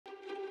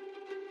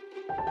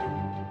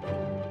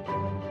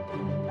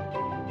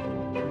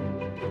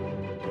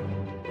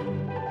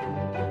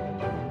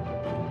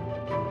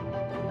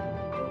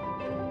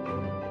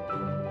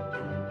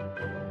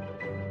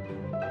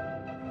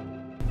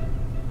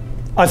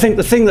I think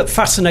the thing that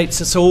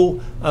fascinates us all,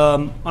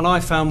 and I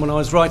found when I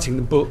was writing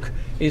the book,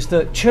 is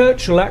that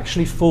Churchill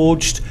actually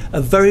forged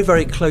a very,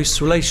 very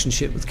close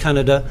relationship with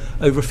Canada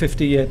over a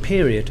 50-year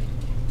period.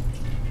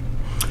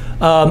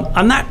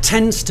 And that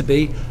tends to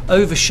be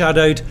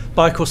overshadowed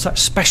by, of course, that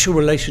special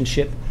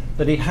relationship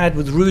that he had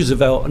with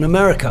Roosevelt and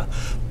America.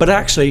 But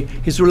actually,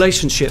 his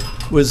relationship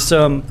was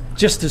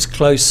just as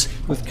close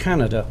with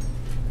Canada.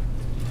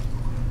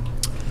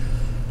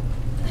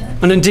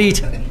 And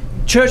indeed,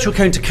 Churchill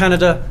came to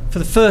Canada for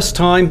the first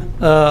time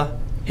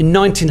in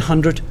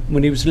 1900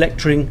 when he was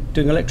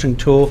doing a lecturing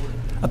tour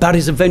about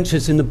his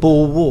adventures in the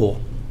Boer War.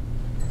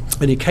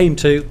 And he came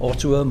to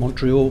Ottawa,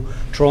 Montreal,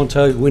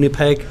 Toronto,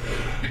 Winnipeg.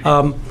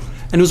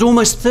 And it was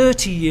almost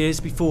 30 years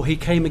before he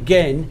came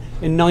again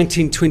in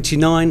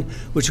 1929,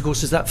 which of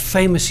course is that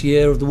famous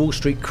year of the Wall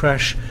Street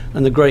crash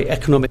and the great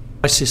economic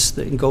crisis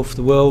that engulfed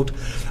the world.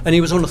 And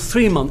he was on a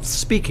 3-month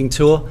speaking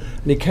tour,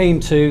 and he came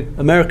to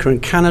America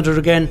and Canada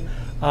again.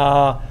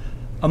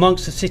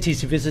 Amongst the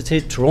cities he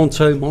visited,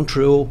 Toronto,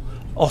 Montreal,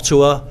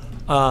 Ottawa,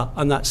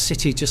 and that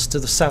city just to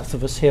the south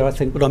of us here, I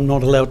think, but I'm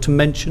not allowed to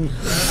mention.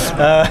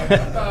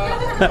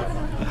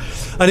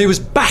 And he was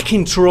back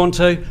in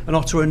Toronto and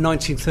Ottawa in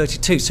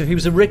 1932, so he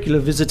was a regular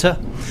visitor.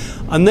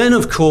 And then,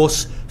 of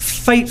course,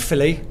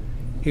 fatefully,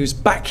 he was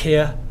back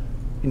here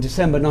in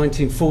December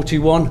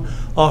 1941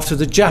 after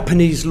the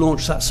Japanese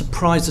launched that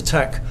surprise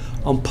attack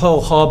on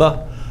Pearl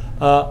Harbor.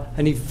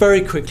 And he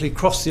very quickly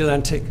crossed the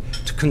Atlantic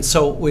to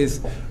consult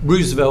with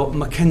Roosevelt and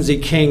Mackenzie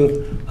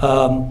King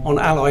on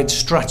Allied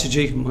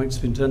strategy. Mike's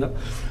been turned up.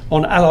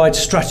 On Allied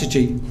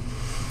strategy.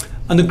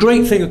 And the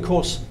great thing, of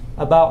course,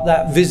 about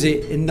that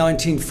visit in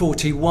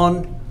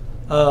 1941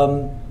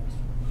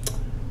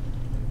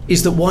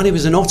 is that while he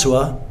was in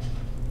Ottawa,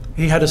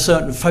 he had a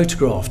certain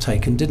photograph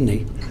taken, didn't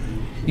he?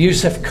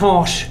 Yusuf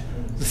Karsh,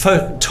 the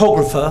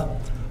photographer,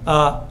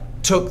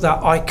 took that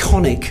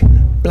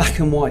iconic black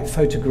and white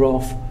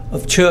photograph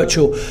of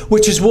Churchill,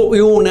 which is what we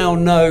all now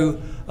know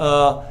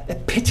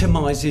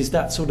epitomises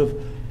that sort of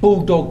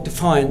bulldog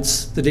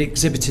defiance that he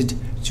exhibited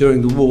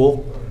during the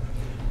war.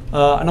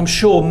 And I'm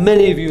sure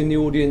many of you in the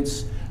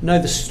audience know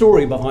the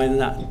story behind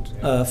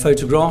that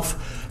photograph.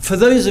 For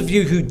those of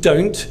you who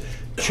don't,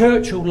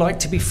 Churchill liked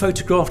to be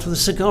photographed with a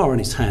cigar in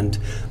his hand.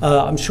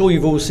 I'm sure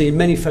you've all seen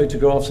many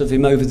photographs of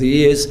him over the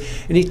years,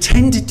 and he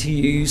tended to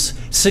use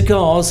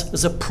cigars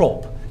as a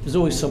prop. There's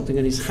always something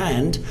in his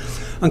hand.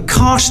 And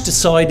Karsh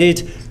decided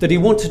that he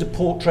wanted to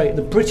portrait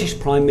the British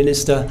Prime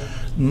Minister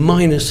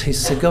minus his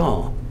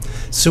cigar.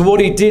 So what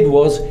he did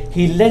was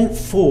he leant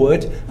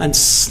forward and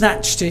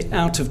snatched it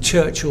out of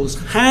Churchill's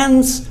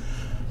hands,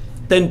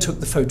 then took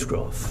the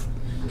photograph.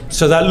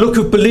 So that look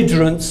of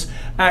belligerence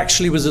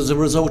actually was as a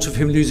result of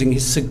him losing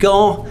his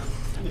cigar,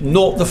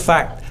 not the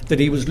fact that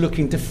he was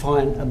looking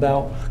defiant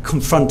about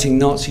confronting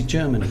Nazi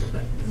Germany.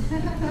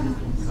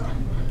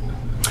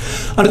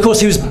 And of course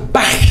he was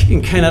back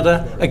in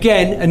Canada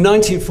again in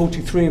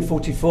 1943 and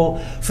 44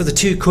 for the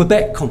 2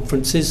 Quebec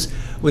conferences,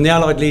 when the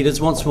Allied leaders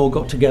once more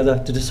got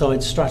together to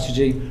decide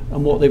strategy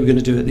and what they were going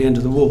to do at the end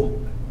of the war.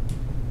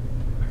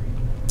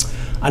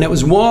 And it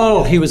was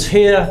while he was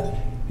here,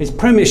 his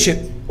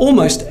premiership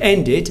almost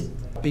ended,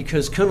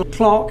 because Colonel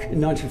Clark in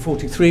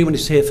 1943, when he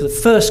was here for the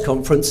first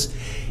conference,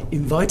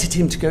 invited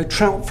him to go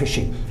trout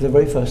fishing for the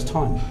very first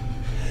time.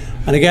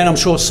 And again, I'm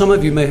sure some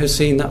of you may have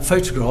seen that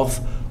photograph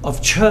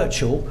of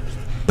Churchill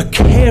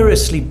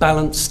precariously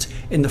balanced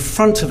in the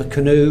front of a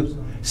canoe,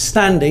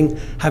 standing,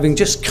 having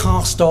just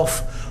cast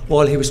off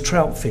while he was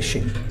trout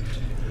fishing.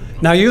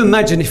 Now you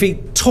imagine if he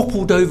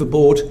toppled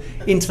overboard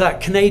into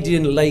that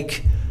Canadian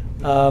lake,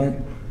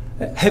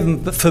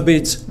 heaven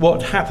forbids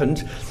what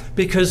happened,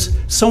 because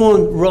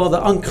someone rather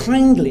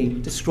unkindly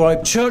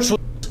described Churchill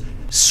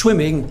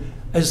swimming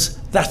as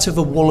that of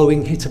a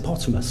wallowing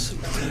hippopotamus.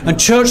 And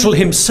Churchill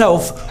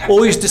himself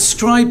always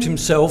described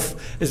himself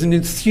as an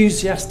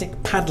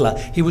enthusiastic paddler.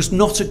 He was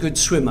not a good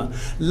swimmer.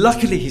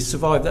 Luckily he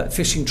survived that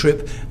fishing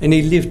trip, and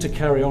he lived to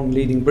carry on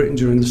leading Britain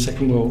during the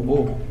Second World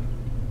War.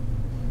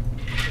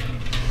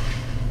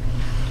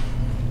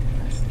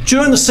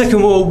 During the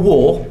Second World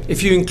War,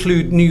 if you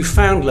include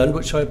Newfoundland,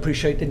 which I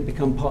appreciate didn't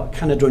become part of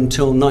Canada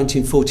until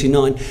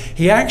 1949,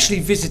 he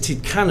actually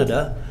visited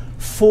Canada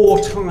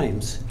 4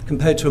 times,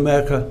 compared to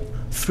America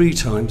 3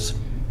 times.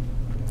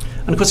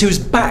 And of course he was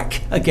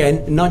back again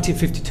in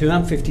 1952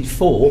 and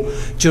 54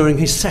 during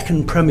his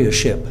second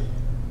premiership.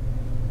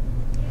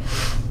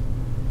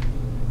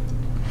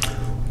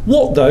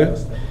 What, though,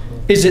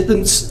 is it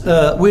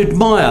that we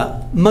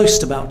admire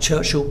most about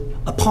Churchill,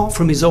 apart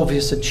from his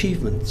obvious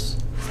achievements?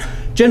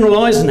 General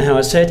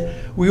Eisenhower said,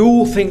 "We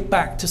all think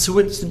back to Sir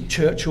Winston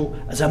Churchill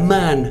as a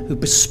man who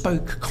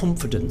bespoke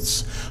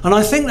confidence." And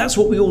I think that's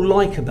what we all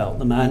like about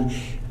the man,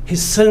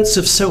 his sense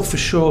of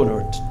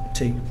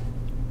self-assurity.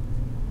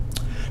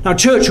 Now,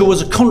 Churchill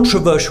was a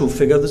controversial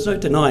figure, there's no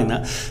denying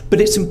that,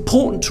 but it's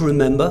important to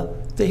remember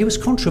that he was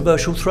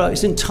controversial throughout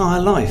his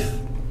entire life.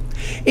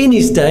 In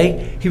his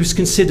day, he was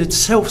considered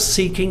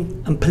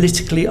self-seeking and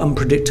politically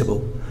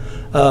unpredictable.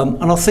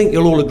 And I think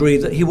you'll all agree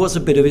that he was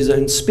a bit of his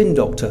own spin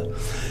doctor.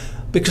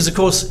 Because, of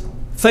course,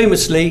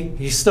 famously,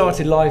 he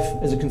started life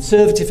as a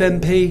Conservative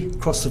MP,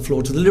 crossed the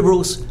floor to the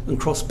Liberals, and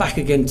crossed back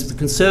again to the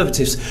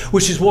Conservatives,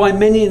 which is why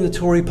many in the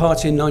Tory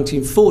party in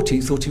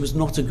 1940 thought he was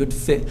not a good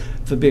fit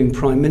for being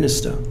Prime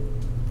Minister.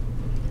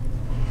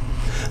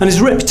 And his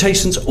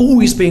reputation's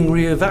always being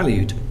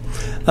reevaluated.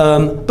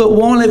 But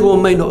while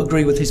everyone may not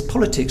agree with his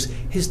politics,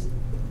 his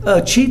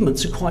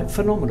achievements are quite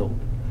phenomenal.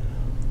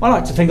 I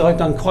like to think I've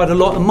done quite a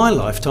lot in my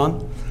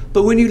lifetime,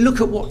 but when you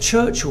look at what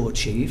Churchill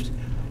achieved,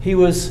 he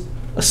was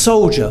a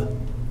soldier,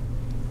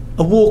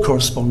 a war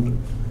correspondent,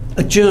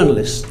 a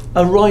journalist,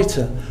 a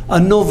writer, a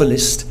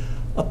novelist,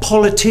 a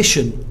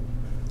politician,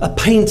 a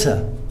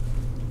painter,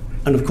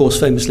 and of course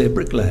famously a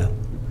bricklayer.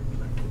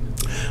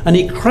 And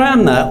he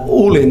crammed that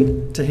all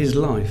into his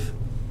life.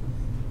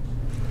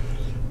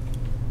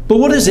 But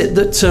what is it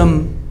that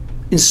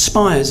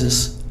inspires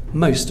us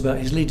most about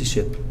his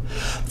leadership?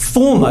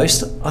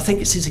 Foremost, I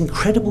think it's his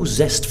incredible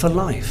zest for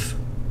life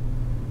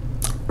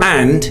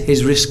and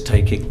his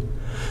risk-taking.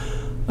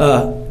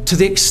 To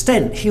the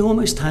extent he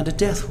almost had a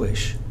death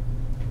wish.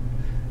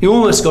 He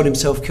almost got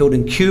himself killed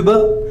in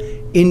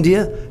Cuba,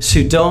 India,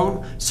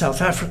 Sudan,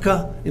 South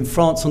Africa, in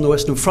France on the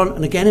Western Front,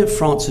 and again in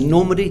France in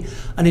Normandy,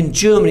 and in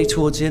Germany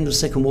towards the end of the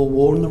Second World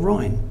War on the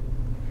Rhine.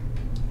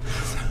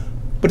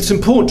 But it's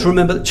important to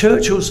remember that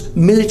Churchill's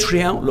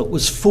military outlook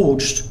was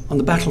forged on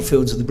the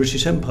battlefields of the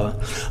British Empire,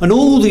 and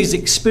all these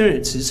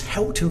experiences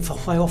helped him for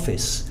high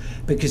office,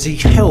 because he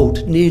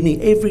held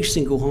nearly every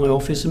single high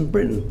office in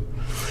Britain.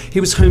 He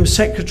was Home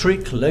Secretary,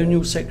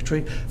 Colonial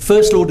Secretary,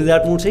 First Lord of the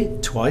Admiralty,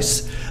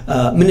 twice,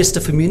 Minister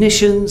for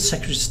Munitions,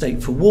 Secretary of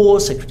State for War,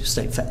 Secretary of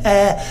State for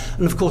Air,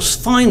 and of course,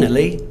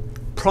 finally,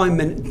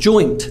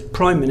 joint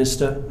Prime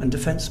Minister and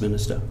Defence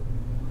Minister.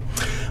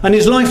 And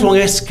his lifelong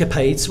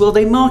escapades, well,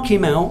 they mark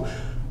him out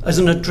as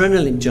an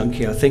adrenaline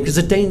junkie, I think, as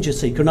a danger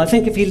seeker. And I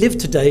think if he lived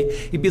today,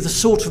 he'd be the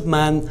sort of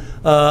man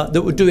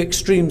that would do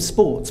extreme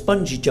sports,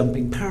 bungee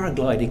jumping,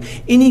 paragliding,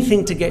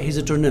 anything to get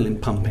his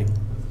adrenaline pumping.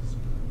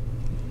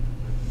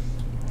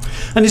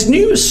 And his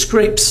numerous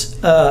scrapes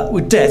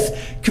with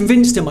death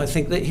convinced him, I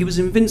think, that he was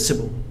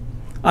invincible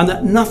and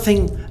that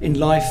nothing in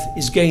life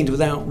is gained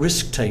without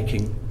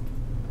risk-taking.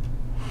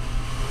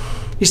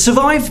 He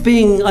survived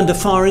being under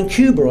fire in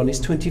Cuba on his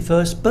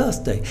 21st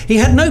birthday. He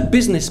had no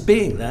business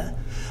being there.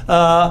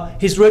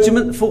 His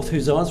regiment, the 4th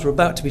Hussars, were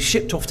about to be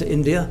shipped off to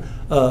India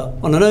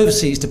on an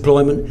overseas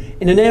deployment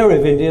in an area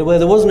of India where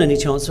there wasn't any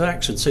chance of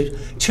action. So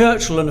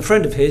Churchill and a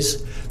friend of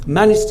his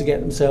managed to get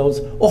themselves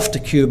off to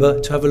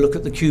Cuba to have a look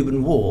at the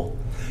Cuban War.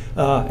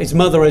 His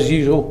mother, as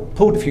usual,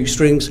 pulled a few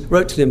strings,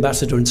 wrote to the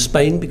ambassador in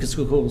Spain, because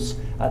of course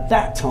at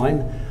that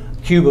time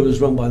Cuba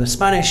was run by the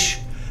Spanish,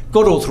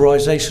 got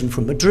authorization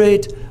from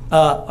Madrid,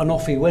 and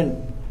off he went.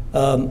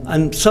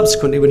 And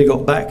subsequently, when he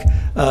got back,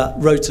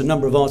 wrote a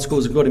number of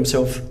articles and got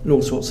himself in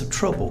all sorts of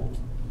trouble.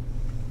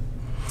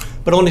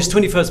 But on his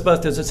 21st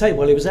birthday, as I say,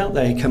 while he was out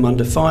there, he came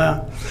under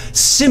fire.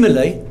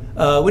 Similarly,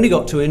 when he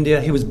got to India,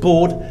 he was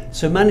bored,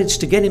 so managed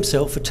to get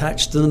himself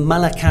attached to the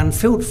Malaccan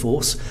Field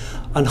Force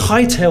and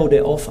hightailed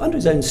it off under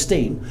his own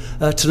steam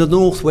to the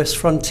northwest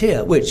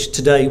frontier, which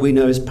today we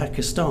know as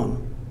Pakistan.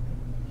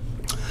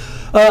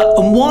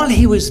 And while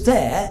he was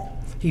there,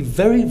 he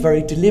very,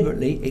 very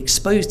deliberately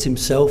exposed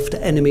himself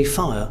to enemy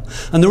fire.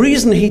 And the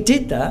reason he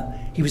did that,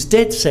 he was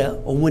dead set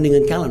on winning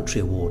a gallantry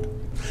award,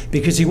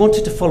 because he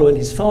wanted to follow in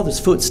his father's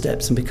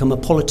footsteps and become a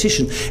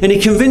politician. And he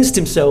convinced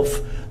himself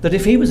that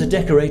if he was a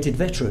decorated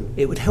veteran,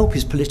 it would help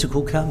his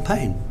political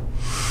campaign.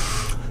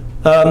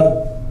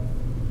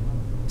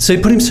 So he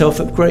put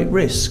himself at great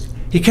risk.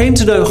 He came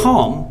to no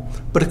harm,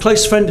 but a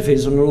close friend of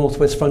his on the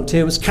northwest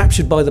frontier was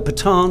captured by the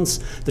Pathans,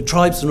 the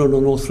tribesmen on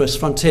the northwest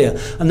frontier,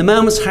 and the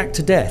man was hacked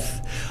to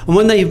death. And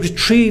when they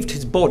retrieved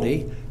his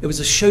body, it was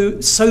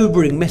a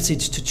sobering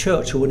message to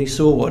Churchill when he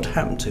saw what had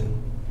happened to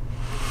him.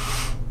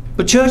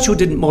 But Churchill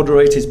didn't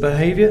moderate his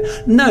behaviour,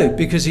 no,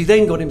 because he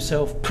then got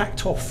himself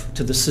packed off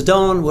to the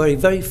Sudan, where he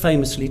very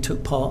famously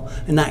took part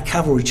in that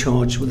cavalry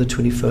charge with the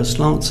 21st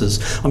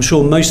Lancers. I'm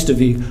sure most of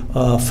you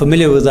are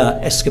familiar with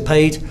that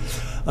escapade.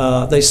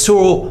 They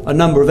saw a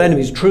number of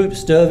enemy's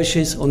troops,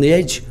 dervishes, on the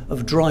edge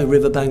of a dry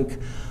riverbank,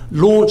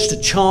 launched a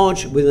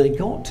charge. When they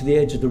got to the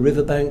edge of the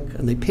riverbank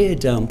and they peered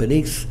down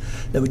beneath,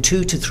 there were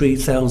 2,000 to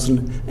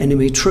 3,000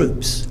 enemy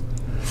troops.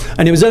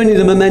 And it was only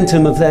the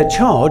momentum of their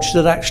charge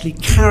that actually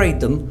carried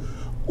them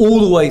all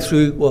the way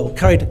through, well,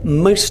 carried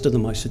most of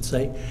them, I should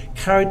say,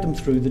 carried them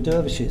through the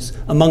dervishes.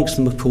 Amongst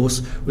them, of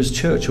course, was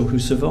Churchill, who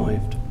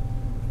survived.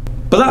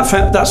 But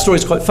that story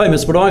is quite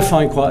famous. What I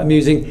find quite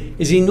amusing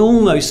is he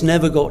almost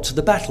never got to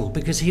the battle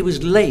because he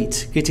was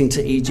late getting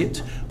to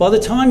Egypt. By the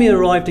time he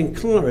arrived in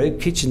Cairo,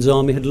 Kitchen's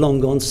army had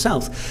long gone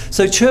south.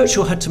 So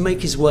Churchill had to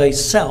make his way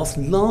south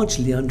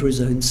largely under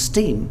his own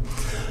steam.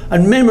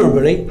 And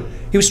memorably,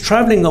 He was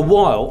travelling a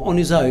while on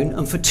his own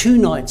and for 2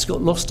 nights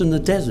got lost in the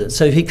desert,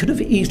 so he could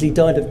have easily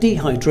died of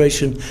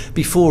dehydration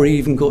before he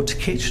even got to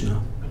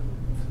Kitchener.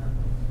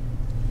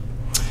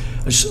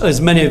 As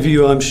many of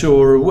you, I'm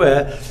sure, are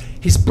aware,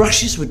 his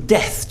brushes with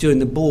death during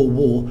the Boer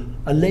War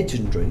are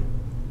legendary.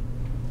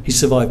 He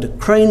survived a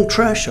crane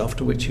crash,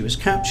 after which he was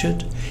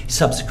captured. He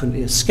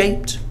subsequently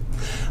escaped.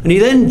 And he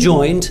then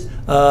joined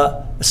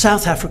a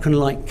South African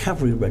light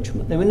cavalry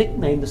regiment. They were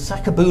nicknamed the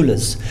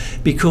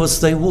Sakabulas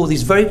because they wore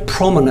these very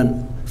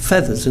prominent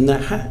feathers in their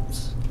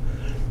hats.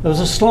 There was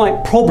a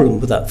slight problem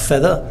with that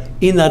feather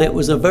in that it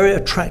was a very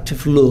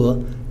attractive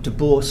lure to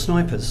Boer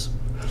snipers.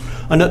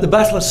 And at the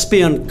Battle of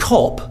Spion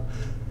Kop,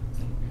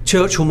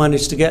 Churchill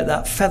managed to get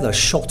that feather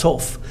shot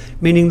off,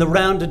 meaning the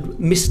round had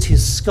missed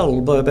his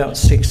skull by about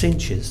 6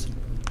 inches.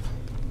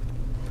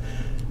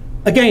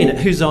 Again,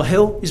 at Hussar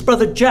Hill, his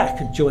brother Jack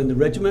had joined the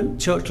regiment.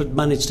 Churchill had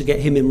managed to get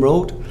him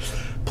enrolled.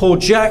 Poor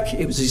Jack,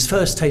 it was his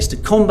first taste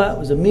of combat,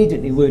 was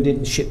immediately wounded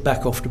and shipped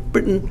back off to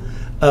Britain.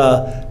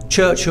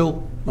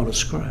 Churchill, not a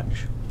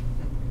scratch.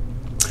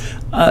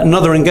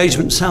 Another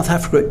engagement in South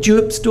Africa at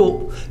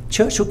Duopsdorp,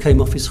 Churchill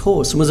came off his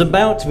horse and was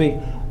about to be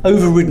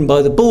overridden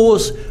by the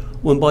Boers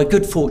when, by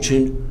good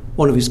fortune,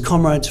 one of his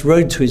comrades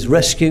rode to his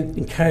rescue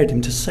and carried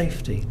him to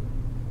safety.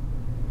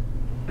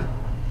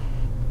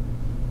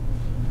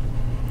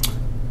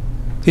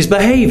 His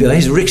behaviour,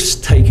 his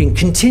risk-taking,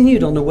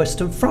 continued on the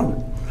Western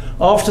Front.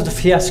 After the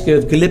fiasco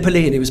of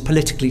Gallipoli and he was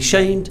politically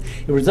shamed,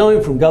 he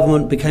resigned from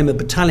government, became a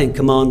battalion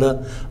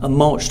commander and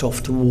marched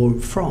off to war in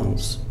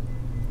France.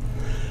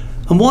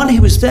 And while he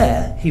was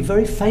there, he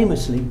very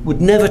famously would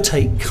never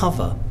take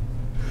cover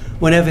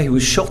whenever he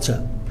was shot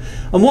at.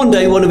 And one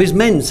day one of his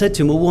men said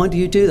to him, well, why do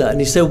you do that? And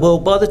he said, well,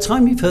 by the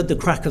time you've heard the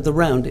crack of the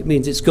round, it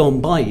means it's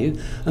gone by you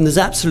and there's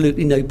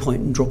absolutely no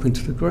point in dropping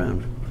to the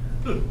ground.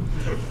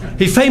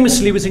 He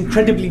famously was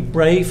incredibly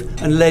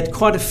brave and led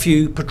quite a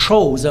few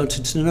patrols out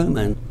into no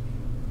man.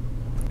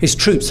 His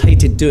troops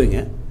hated doing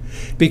it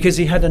because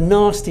he had a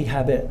nasty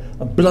habit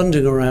of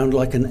blundering around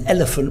like an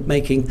elephant,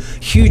 making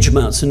huge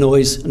amounts of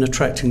noise and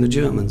attracting the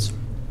Germans.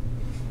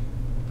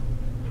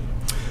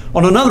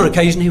 On another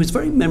occasion, he was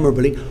very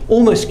memorably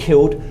almost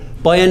killed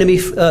by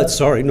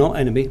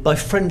by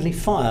friendly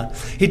fire.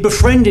 He'd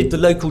befriended the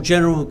local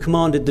general who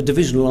commanded the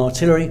divisional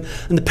artillery,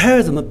 and the pair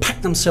of them had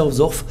packed themselves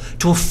off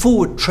to a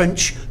forward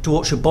trench to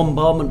watch a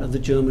bombardment of the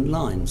German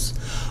lines.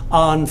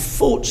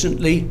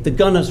 Unfortunately, the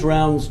gunners'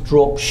 rounds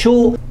dropped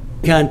short,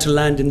 began to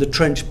land in the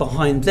trench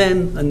behind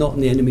them and not in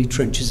the enemy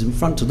trenches in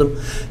front of them.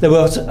 There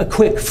was a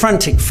quick,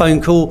 frantic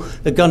phone call.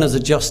 The gunners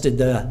adjusted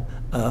their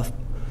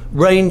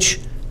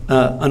range,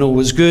 and all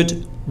was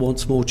good.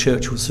 Once more,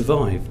 Churchill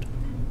survived.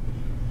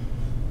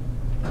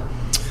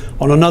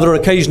 On another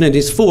occasion at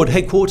his forward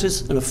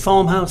headquarters in a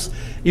farmhouse,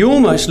 he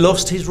almost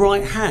lost his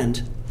right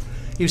hand.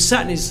 He was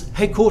sat in his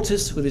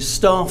headquarters with his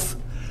staff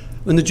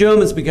when the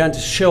Germans began to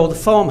shell the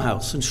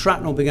farmhouse and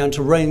shrapnel began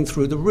to rain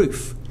through the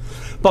roof.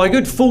 By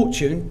good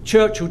fortune,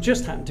 Churchill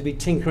just happened to be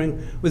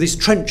tinkering with his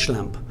trench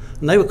lamp,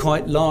 and they were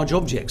quite large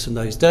objects in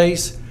those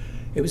days.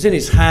 It was in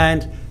his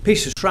hand, a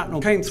piece of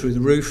shrapnel came through the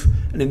roof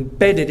and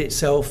embedded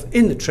itself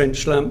in the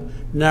trench lamp,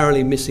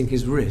 narrowly missing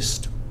his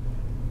wrist.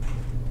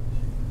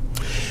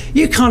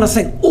 You kind of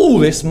think all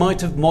this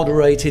might have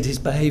moderated his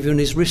behaviour and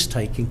his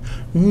risk-taking.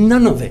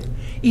 None of it.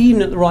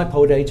 Even at the ripe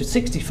old age of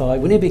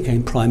 65, when he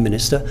became Prime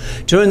Minister,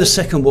 during the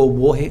Second World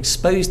War, he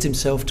exposed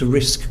himself to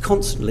risk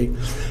constantly.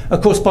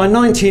 Of course, by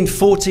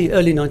 1940,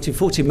 early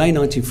 1940, May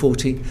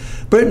 1940,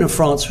 Britain and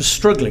France were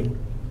struggling.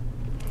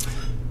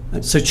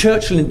 And so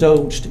Churchill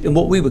indulged in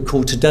what we would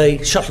call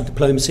today shuttle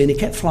diplomacy, and he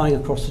kept flying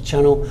across the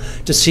Channel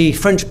to see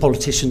French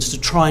politicians to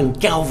try and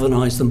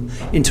galvanise them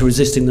into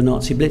resisting the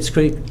Nazi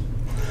blitzkrieg.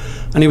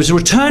 And he was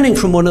returning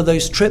from one of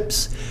those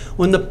trips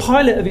when the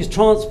pilot of his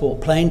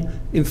transport plane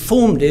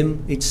informed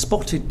him he'd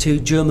spotted 2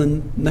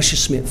 German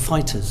Messerschmitt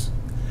fighters.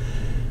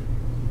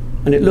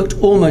 And it looked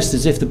almost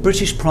as if the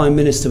British Prime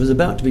Minister was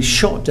about to be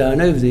shot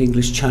down over the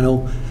English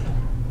Channel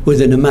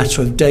within a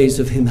matter of days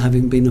of him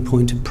having been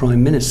appointed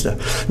Prime Minister.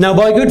 Now,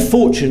 by good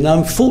fortune,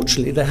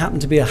 unfortunately, there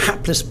happened to be a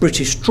hapless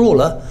British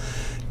trawler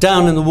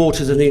down in the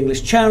waters of the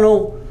English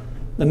Channel.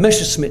 The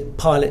Messerschmitt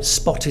pilot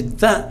spotted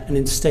that and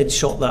instead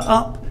shot that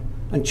up.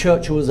 And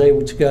Churchill was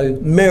able to go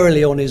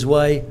merrily on his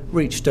way,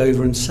 reached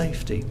over in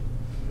safety.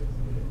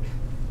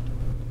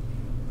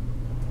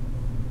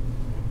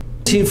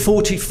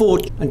 1944,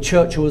 and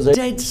Churchill was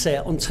dead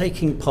set on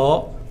taking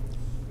part.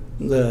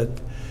 The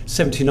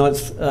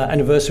 79th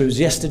anniversary was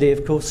yesterday,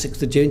 of course,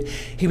 6th of June.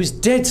 He was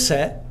dead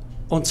set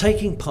on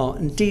taking part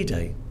in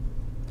D-Day.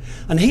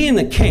 And he and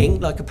the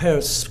King, like a pair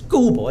of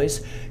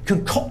schoolboys,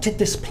 concocted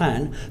this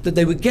plan that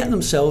they would get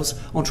themselves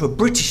onto a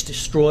British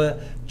destroyer,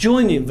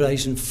 join the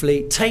invasion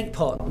fleet, take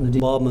part in the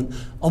bombardment,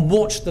 and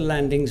watch the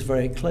landings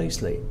very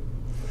closely.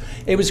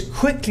 It was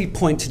quickly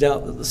pointed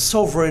out that the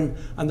sovereign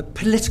and the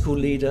political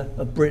leader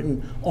of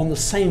Britain on the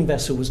same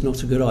vessel was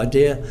not a good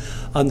idea,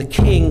 and the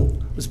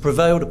King was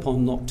prevailed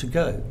upon not to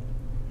go.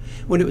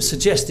 When it was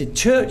suggested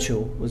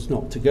Churchill was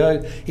not to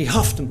go, he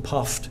huffed and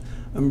puffed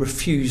and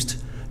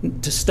refused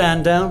to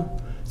stand down.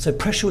 So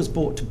pressure was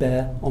brought to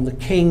bear on the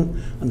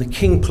king, and the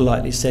king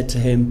politely said to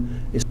him,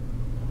 "It's a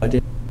good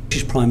idea. The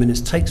British Prime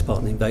Minister takes part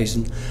in the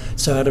invasion."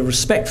 So out of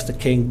respect for the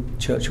king,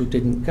 Churchill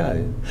didn't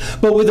go.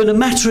 But within a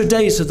matter of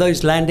days of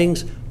those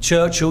landings,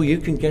 Churchill, you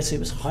can guess it,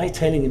 was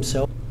hightailing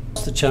himself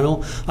across the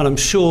Channel, and I'm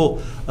sure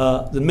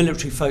the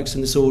military folks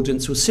in this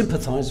audience will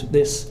sympathise with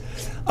this,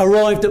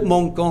 arrived at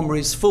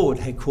Montgomery's forward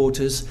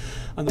headquarters,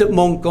 and that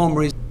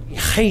Montgomery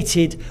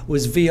hated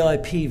was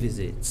VIP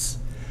visits.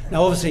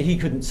 Now obviously he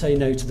couldn't say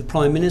no to the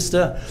Prime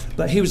Minister,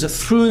 but he was a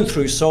through and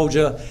through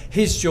soldier.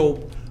 His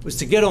job was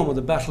to get on with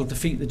the battle,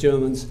 defeat the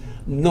Germans,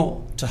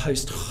 not to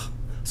host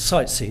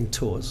sightseeing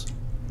tours.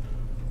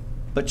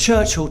 But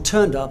Churchill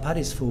turned up at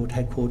his forward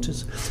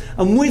headquarters,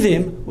 and with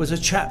him was a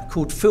chap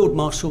called Field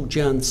Marshal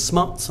Jan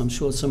Smuts. I'm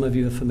sure some of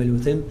you are familiar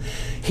with him.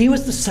 He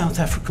was the South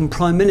African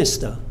Prime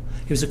Minister.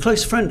 He was a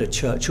close friend of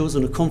Churchill's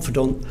and a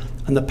confidant,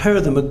 and the pair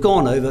of them had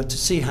gone over to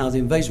see how the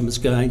invasion was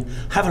going,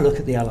 have a look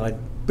at the Allied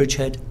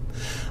bridgehead.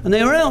 And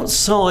they were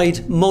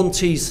outside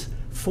Monty's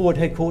forward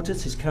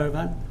headquarters, his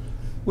caravan,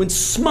 when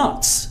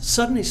Smuts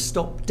suddenly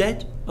stopped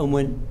dead and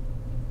went,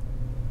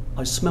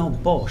 "I smell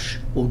Bosch,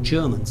 or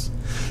Germans."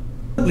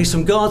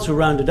 Some guards were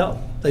rounded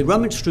up. They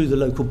rummaged through the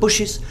local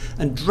bushes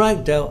and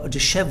dragged out a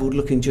dishevelled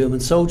looking German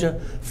soldier.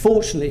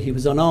 Fortunately he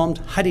was unarmed.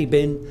 Had he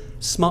been,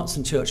 Smuts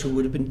and Churchill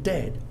would have been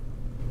dead.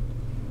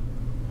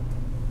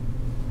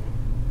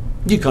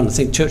 You kind of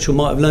think Churchill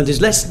might have learned his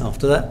lesson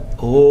after that.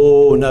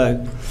 Oh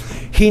no.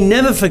 He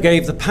never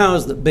forgave the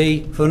powers that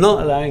be for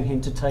not allowing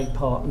him to take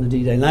part in the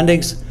D-Day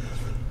landings.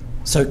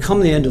 So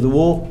come the end of the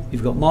war,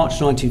 you've got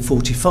March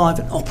 1945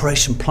 and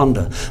Operation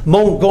Plunder,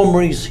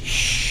 Montgomery's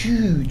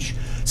huge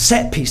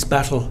set-piece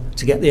battle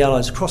to get the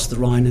Allies across the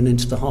Rhine and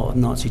into the heart of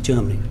Nazi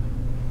Germany.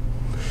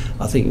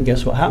 I think you can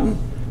guess what happened.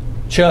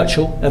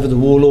 Churchill, ever the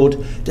warlord,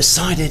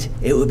 decided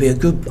it would be a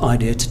good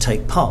idea to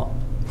take part.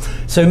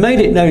 So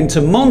made it known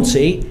to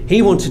Monty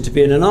he wanted to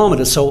be in an armoured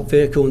assault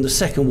vehicle in the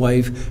second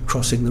wave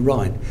crossing the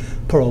Rhine.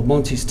 Poor old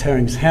Monty's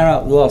tearing his hair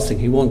out, the last thing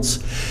he wants.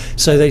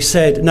 So they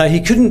said no, he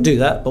couldn't do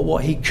that, but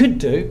what he could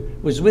do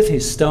was with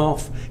his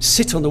staff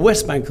sit on the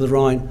west bank of the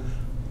Rhine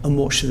and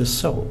watch the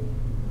assault.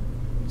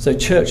 So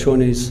Churchill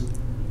and his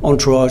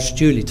entourage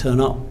duly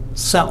turn up,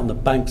 sat on the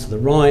banks of the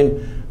Rhine,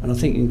 and I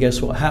think you can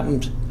guess what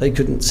happened. They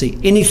couldn't see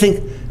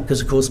anything because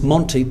of course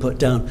Monty put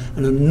down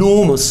an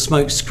enormous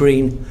smoke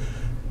screen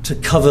to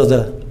cover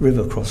the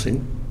river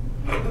crossing.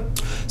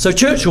 So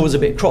Churchill was a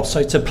bit cross,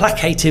 so to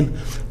placate him,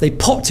 they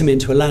popped him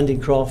into a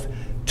landing craft,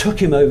 took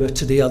him over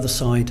to the other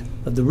side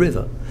of the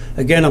river.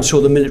 Again, I'm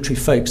sure the military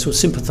folks will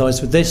sympathise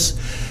with this.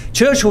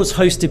 Churchill was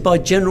hosted by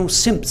General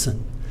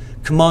Simpson,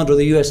 commander of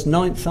the US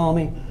 9th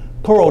Army.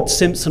 Poor old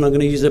Simpson, I'm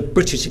going to use a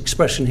British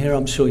expression here,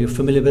 I'm sure you're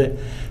familiar with it,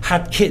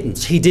 had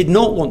kittens. He did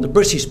not want the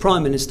British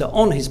Prime Minister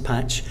on his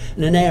patch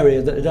in an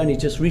area that had only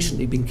just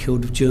recently been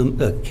cleared of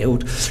Germans,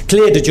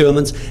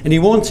 and he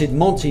wanted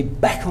Monty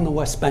back on the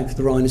west bank of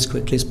the Rhine as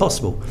quickly as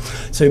possible.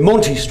 So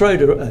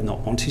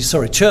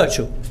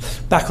Churchill,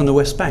 back on the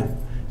west bank.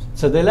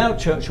 So they allowed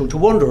Churchill to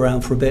wander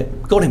around for a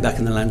bit, got him back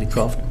in the landing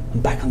craft,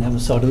 and back on the other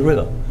side of the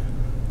river.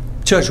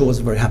 Churchill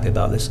wasn't very happy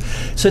about this.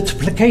 So to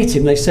placate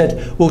him, they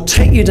said, we'll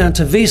take you down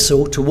to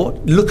Wiesel to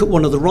look at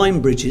one of the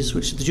Rhine bridges,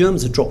 which the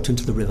Germans had dropped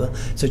into the river,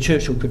 so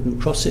Churchill couldn't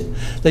cross it.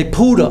 They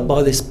pulled up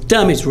by this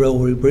damaged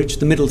railway bridge.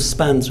 The middle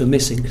spans were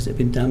missing because it had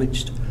been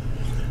damaged.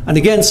 And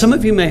again, some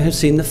of you may have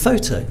seen the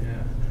photo.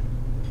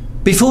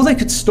 Before they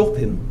could stop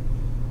him,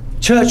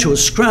 Churchill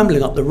was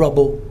scrambling up the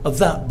rubble of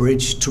that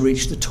bridge to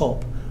reach the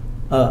top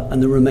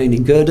and the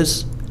remaining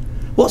girders.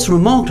 What's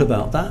remarkable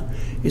about that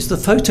is the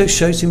photo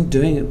shows him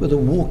doing it with a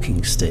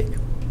walking stick.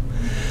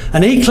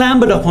 And he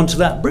clambered up onto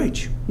that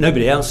bridge.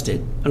 Nobody else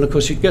did. And of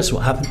course, you guess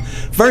what happened?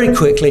 Very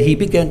quickly, he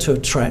began to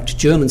attract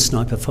German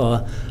sniper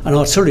fire, and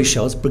artillery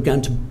shells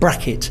began to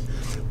bracket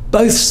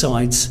both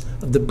sides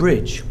of the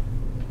bridge.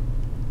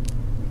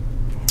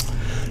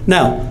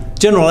 Now,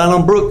 General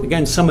Alan Brooke,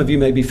 again, some of you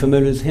may be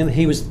familiar with him.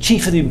 He was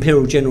Chief of the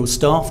Imperial General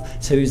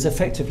Staff, so he was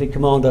effectively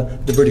commander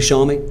of the British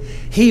Army.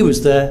 He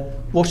was there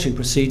watching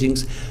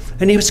proceedings,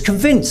 and he was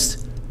convinced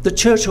that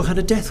Churchill had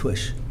a death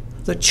wish,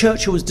 that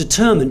Churchill was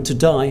determined to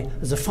die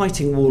as a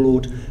fighting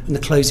warlord in the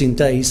closing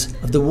days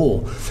of the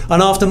war.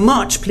 And after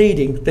much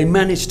pleading, they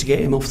managed to get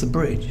him off the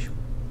bridge.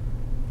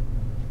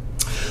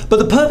 But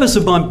the purpose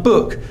of my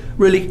book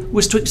really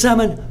was to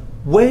examine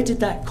where did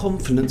that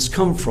confidence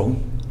come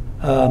from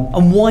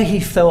and why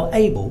he felt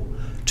able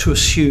to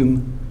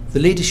assume the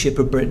leadership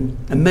of Britain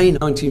in May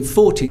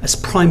 1940 as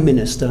Prime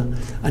Minister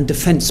and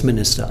Defence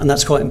Minister. And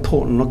that's quite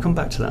important, and I'll come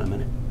back to that in a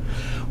minute.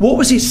 What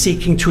was he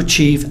seeking to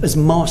achieve as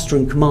Master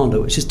and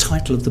Commander, which is the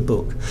title of the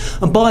book?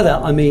 And by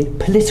that I mean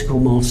political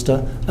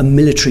master and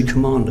military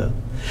commander.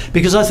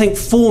 Because I think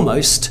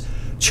foremost,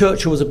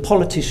 Churchill was a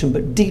politician,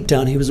 but deep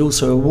down he was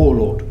also a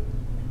warlord.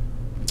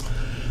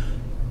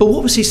 But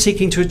what was he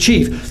seeking to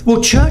achieve?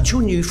 Well, Churchill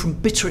knew from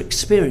bitter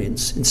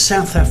experience in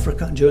South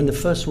Africa during the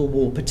First World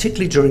War,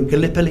 particularly during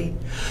Gallipoli,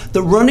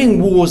 that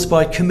running wars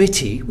by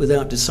committee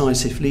without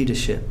decisive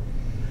leadership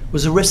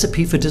was a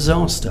recipe for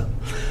disaster.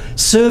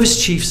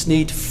 Service chiefs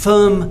need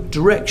firm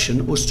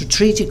direction or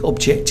strategic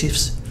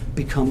objectives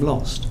become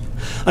lost.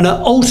 And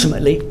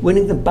ultimately,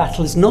 winning the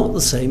battle is not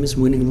the same as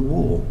winning the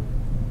war.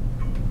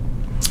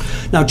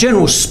 Now,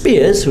 General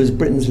Spears, who was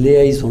Britain's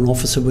liaison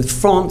officer with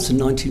France in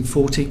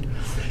 1940,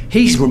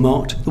 he's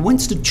remarked that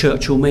Winston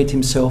Churchill made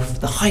himself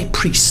the high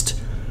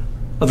priest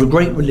of a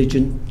great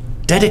religion,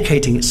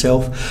 dedicating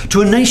itself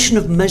to a nation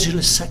of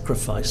measureless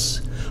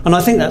sacrifice. And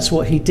I think that's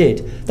what he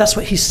did. That's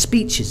what his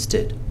speeches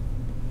did.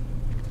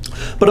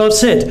 But I've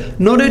said,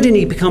 not only did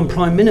he become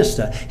Prime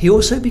Minister, he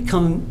also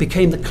became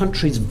the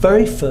country's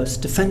very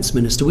first Defence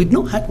Minister. We'd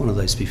not had one of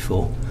those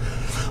before.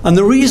 And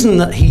the reason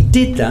that he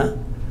did that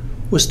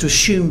was to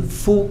assume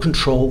full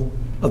control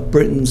of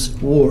Britain's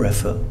war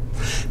effort.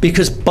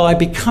 Because by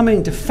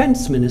becoming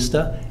Defence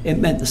Minister, it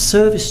meant the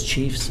service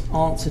chiefs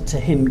answered to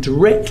him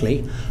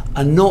directly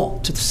and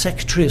not to the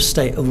Secretary of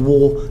State of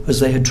War as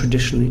they had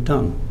traditionally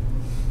done.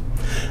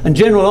 And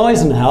General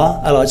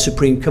Eisenhower, Allied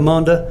Supreme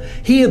Commander,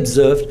 he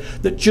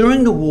observed that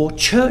during the war,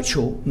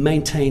 Churchill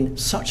maintained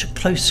such a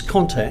close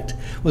contact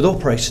with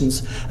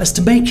operations as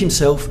to make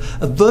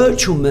himself a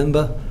virtual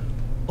member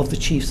of the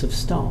Chiefs of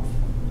Staff.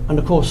 And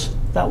of course,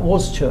 that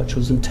was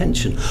Churchill's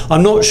intention.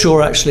 I'm not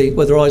sure actually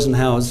whether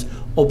Eisenhower's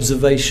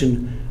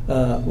observation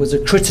was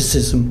a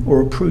criticism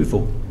or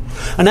approval.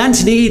 And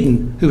Anthony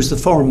Eden, who was the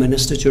foreign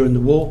minister during the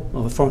war,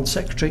 or the foreign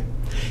secretary,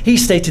 he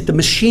stated the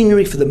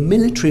machinery for the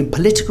military and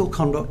political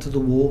conduct of the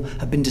war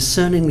had been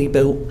discerningly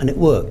built and it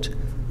worked.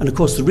 And of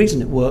course the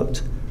reason it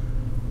worked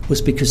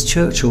was because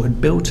Churchill had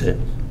built it.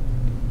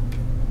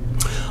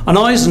 And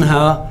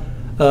Eisenhower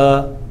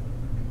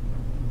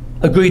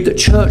agreed that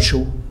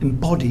Churchill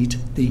embodied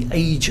the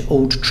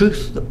age-old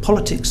truth that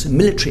politics and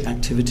military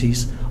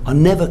activities are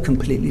never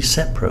completely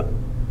separate.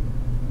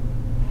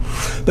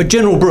 But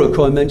General Brooke,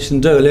 who I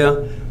mentioned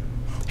earlier,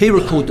 he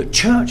recalled that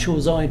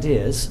Churchill's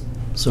ideas,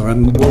 sorry,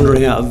 I'm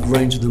wandering out of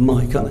range of the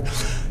mic, aren't I?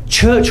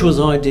 Churchill's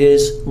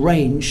ideas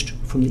ranged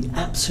from the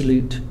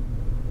absolute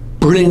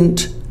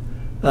brilliant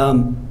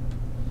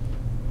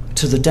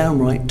to the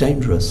downright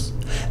dangerous.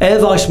 Air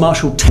Vice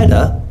Marshal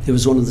Tedder, who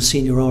was one of the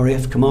senior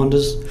RAF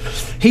commanders,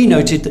 he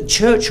noted that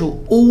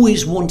Churchill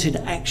always wanted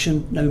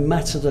action no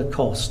matter the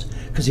cost,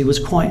 because he was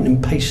quite an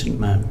impatient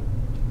man.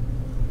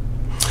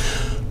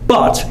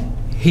 But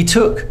he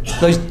took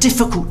those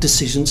difficult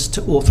decisions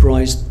to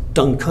authorise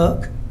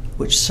Dunkirk,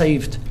 which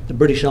saved the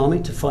British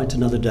Army to fight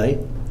another day.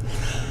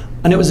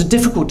 And it was a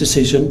difficult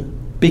decision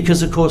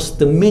because, of course,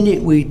 the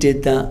minute we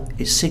did that,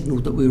 it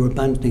signalled that we were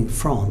abandoning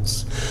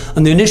France.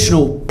 And the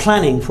initial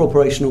planning for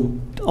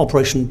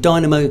Operation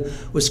Dynamo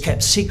was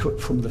kept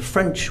secret from the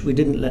French. We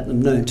didn't let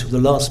them know until the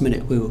last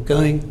minute we were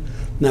going.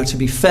 Now, to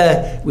be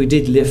fair, we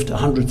did lift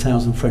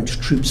 100,000 French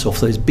troops off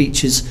those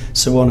beaches,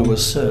 so honour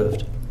was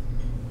served.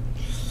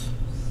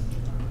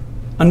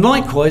 And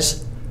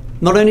likewise,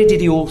 not only did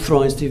he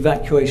authorise the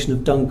evacuation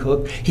of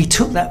Dunkirk, he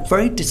took that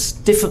very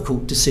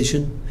difficult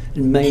decision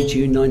in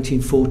May-June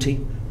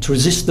 1940 to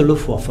resist the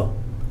Luftwaffe.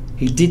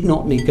 He did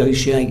not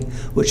negotiate,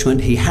 which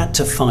meant he had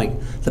to fight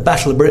the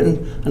Battle of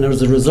Britain, and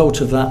as a result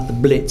of that, the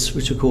Blitz,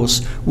 which of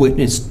course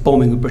witnessed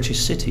bombing of British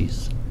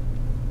cities.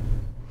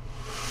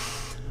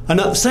 And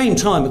at the same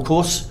time, of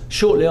course,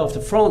 shortly after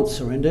France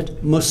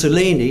surrendered,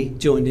 Mussolini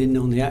joined in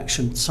on the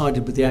action,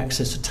 sided with the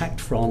Axis, attacked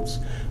France,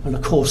 and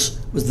of course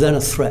was then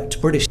a threat to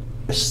British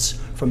interests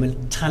from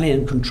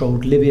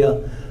Italian-controlled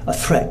Libya, a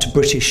threat to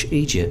British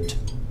Egypt.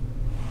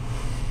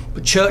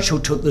 But Churchill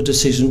took the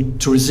decision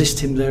to resist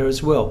him there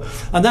as well.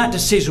 And that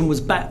decision was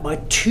backed by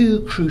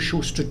two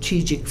crucial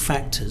strategic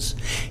factors.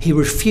 He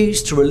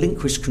refused to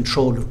relinquish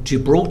control of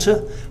Gibraltar,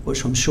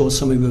 which I'm sure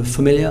some of you are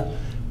familiar,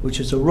 which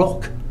is a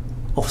rock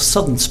off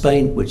southern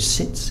Spain, which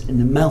sits in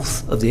the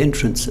mouth of the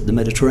entrance of the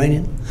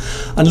Mediterranean.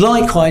 And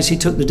likewise, he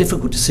took the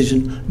difficult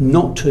decision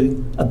not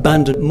to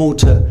abandon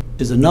Malta,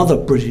 which is another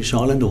British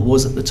island, or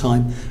was at the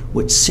time,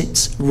 which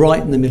sits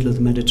right in the middle of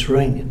the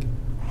Mediterranean.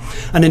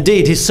 And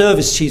indeed, his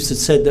service chiefs had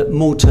said that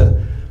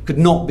Malta could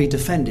not be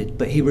defended,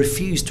 but he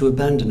refused to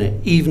abandon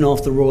it, even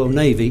after the Royal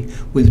Navy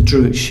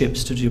withdrew its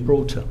ships to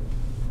Gibraltar.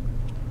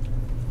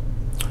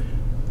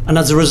 And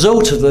as a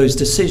result of those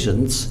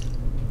decisions,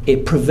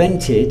 it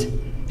prevented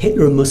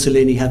Hitler and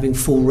Mussolini having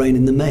full reign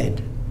in the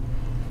Med.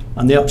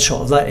 And the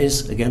upshot of that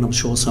is, again, I'm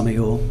sure some of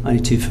you are only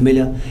too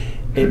familiar,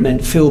 it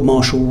meant Field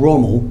Marshal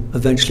Rommel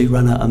eventually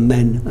ran out of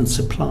men and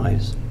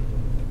supplies.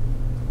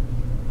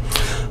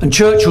 And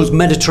Churchill's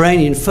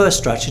Mediterranean First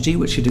strategy,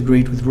 which he'd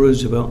agreed with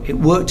Roosevelt, it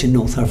worked in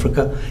North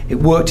Africa, it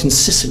worked in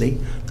Sicily,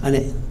 and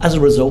it, as a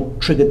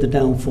result, triggered the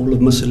downfall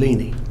of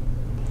Mussolini.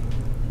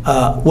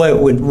 Where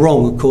it went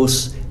wrong, of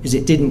course, is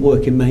it didn't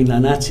work in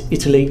mainland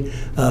Italy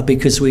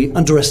because we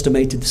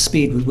underestimated the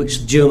speed with which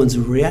the Germans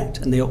would react,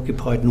 and they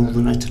occupied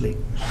northern Italy.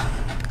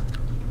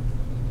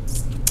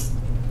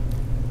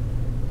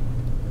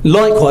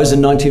 Likewise,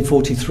 in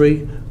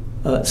 1943,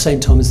 at the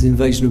same time as the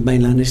invasion of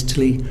mainland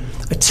Italy,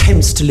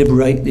 attempts to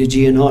liberate the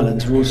Aegean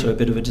Islands were also a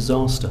bit of a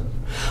disaster.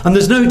 And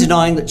there's no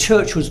denying that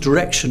Churchill's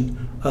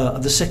direction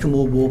of the Second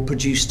World War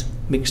produced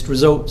mixed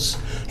results.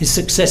 His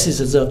successes,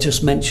 as I've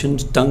just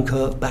mentioned,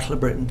 Dunkirk, Battle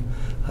of Britain,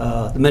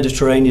 the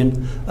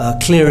Mediterranean,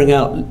 clearing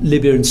out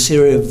Libya and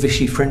Syria of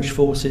Vichy French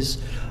forces,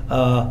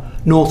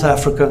 North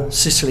Africa,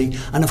 Sicily,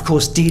 and of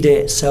course D-Day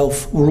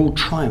itself were all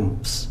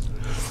triumphs.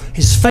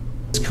 His failures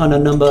kind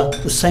of number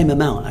the same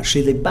amount,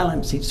 actually. They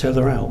balance each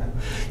other out.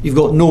 You've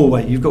got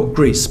Norway, you've got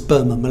Greece,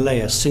 Burma,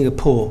 Malaya,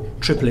 Singapore,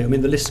 Tripoli. I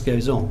mean, the list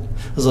goes on.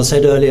 As I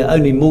said earlier,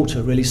 only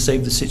Malta really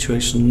saved the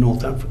situation in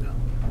North Africa.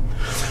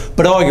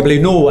 But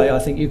arguably Norway, I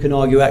think you can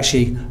argue,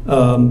 actually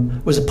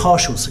was a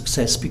partial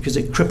success because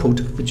it crippled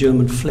the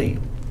German fleet.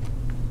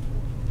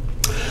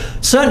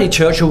 Certainly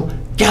Churchill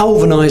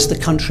galvanised the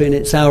country in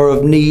its hour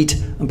of need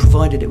and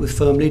provided it with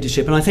firm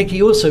leadership. And I think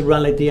he also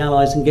rallied the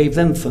Allies and gave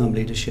them firm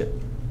leadership.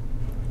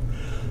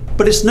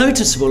 But it's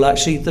noticeable,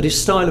 actually, that his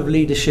style of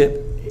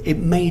leadership, it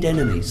made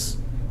enemies.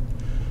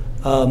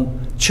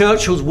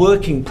 Churchill's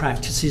working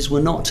practices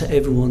were not to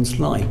everyone's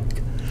like.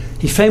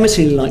 He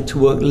famously liked to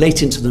work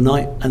late into the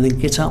night and then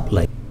get up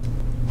late.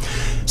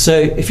 So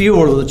if you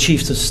were the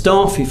Chiefs of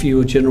Staff, if you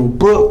were General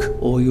Brooke,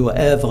 or you were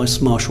Air Vice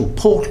Marshal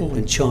Portal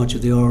in charge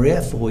of the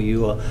RAF, or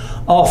you were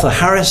Arthur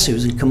Harris, who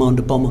was in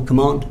Commander Bomber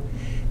Command,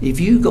 if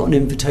you got an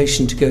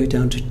invitation to go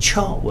down to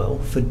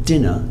Chartwell for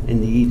dinner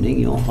in the evening,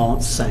 your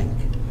heart sank.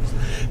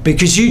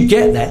 Because you'd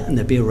get there and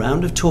there'd be a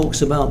round of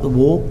talks about the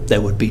war,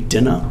 there would be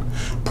dinner,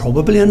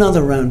 probably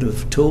another round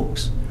of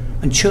talks,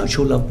 and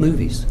Churchill loved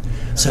movies.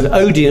 So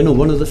Odeon, or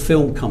one of the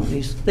film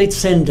companies, they'd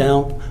send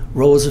down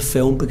rolls of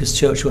film because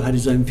Churchill had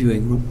his own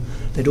viewing room.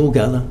 They'd all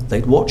gather,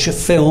 they'd watch a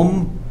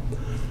film,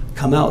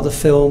 come out of the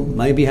film,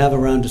 maybe have a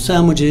round of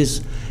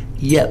sandwiches,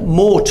 yet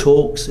more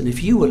talks, and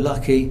if you were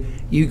lucky,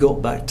 you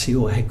got back to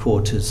your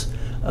headquarters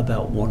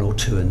about 1 or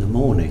 2 in the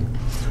morning.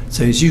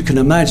 So as you can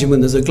imagine,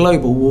 when there's a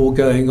global war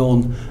going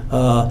on,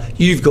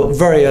 you've got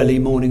very early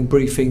morning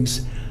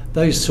briefings.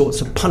 Those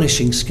sorts of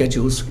punishing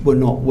schedules were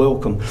not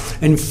welcome.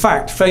 In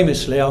fact,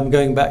 famously, I'm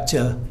going back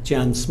to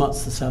Jan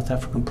Smuts, the South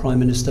African Prime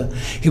Minister.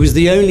 He was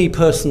the only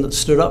person that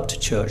stood up to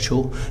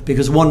Churchill,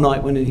 because one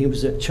night when he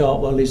was at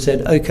Chartwell, he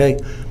said, "Okay,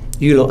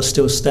 you lot are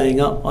still staying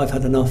up. I've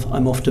had enough.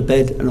 I'm off to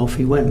bed," and off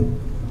he went.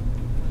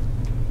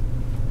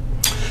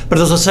 But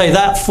as I say,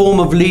 that form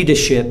of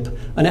leadership,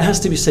 and it has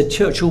to be said,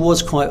 Churchill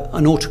was quite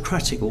an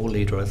autocratic war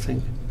leader, I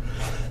think.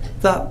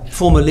 That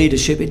form of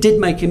leadership, it did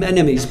make him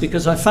enemies,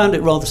 because I found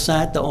it rather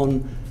sad that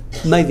on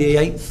May the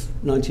 8th,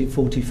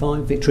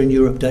 1945, Victory in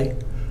Europe Day,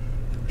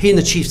 he and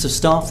the Chiefs of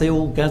Staff, they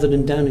all gathered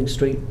in Downing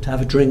Street to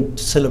have a drink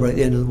to celebrate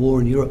the end of the war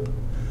in Europe.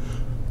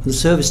 And the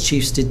service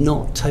chiefs did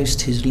not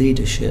toast his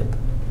leadership.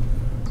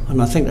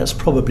 And I think that's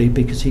probably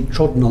because he'd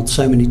trodden on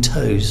so many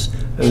toes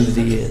over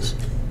the years.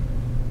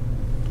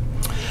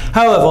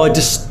 However,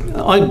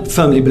 I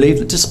firmly believe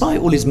that despite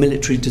all his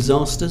military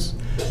disasters,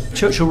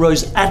 Churchill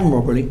rose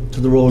admirably to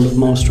the role of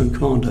Master and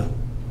Commander.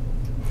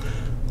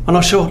 And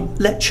I shall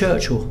let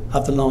Churchill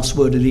have the last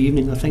word of the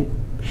evening, I think.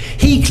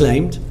 He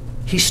claimed,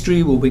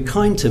 "History will be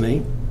kind to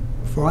me,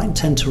 for I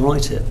intend to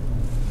write it."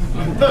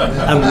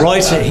 And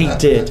write it he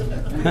did.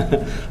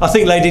 I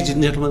think, ladies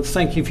and gentlemen,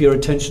 thank you for your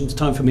attention. It's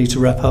time for me to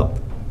wrap up.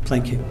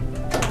 Thank you.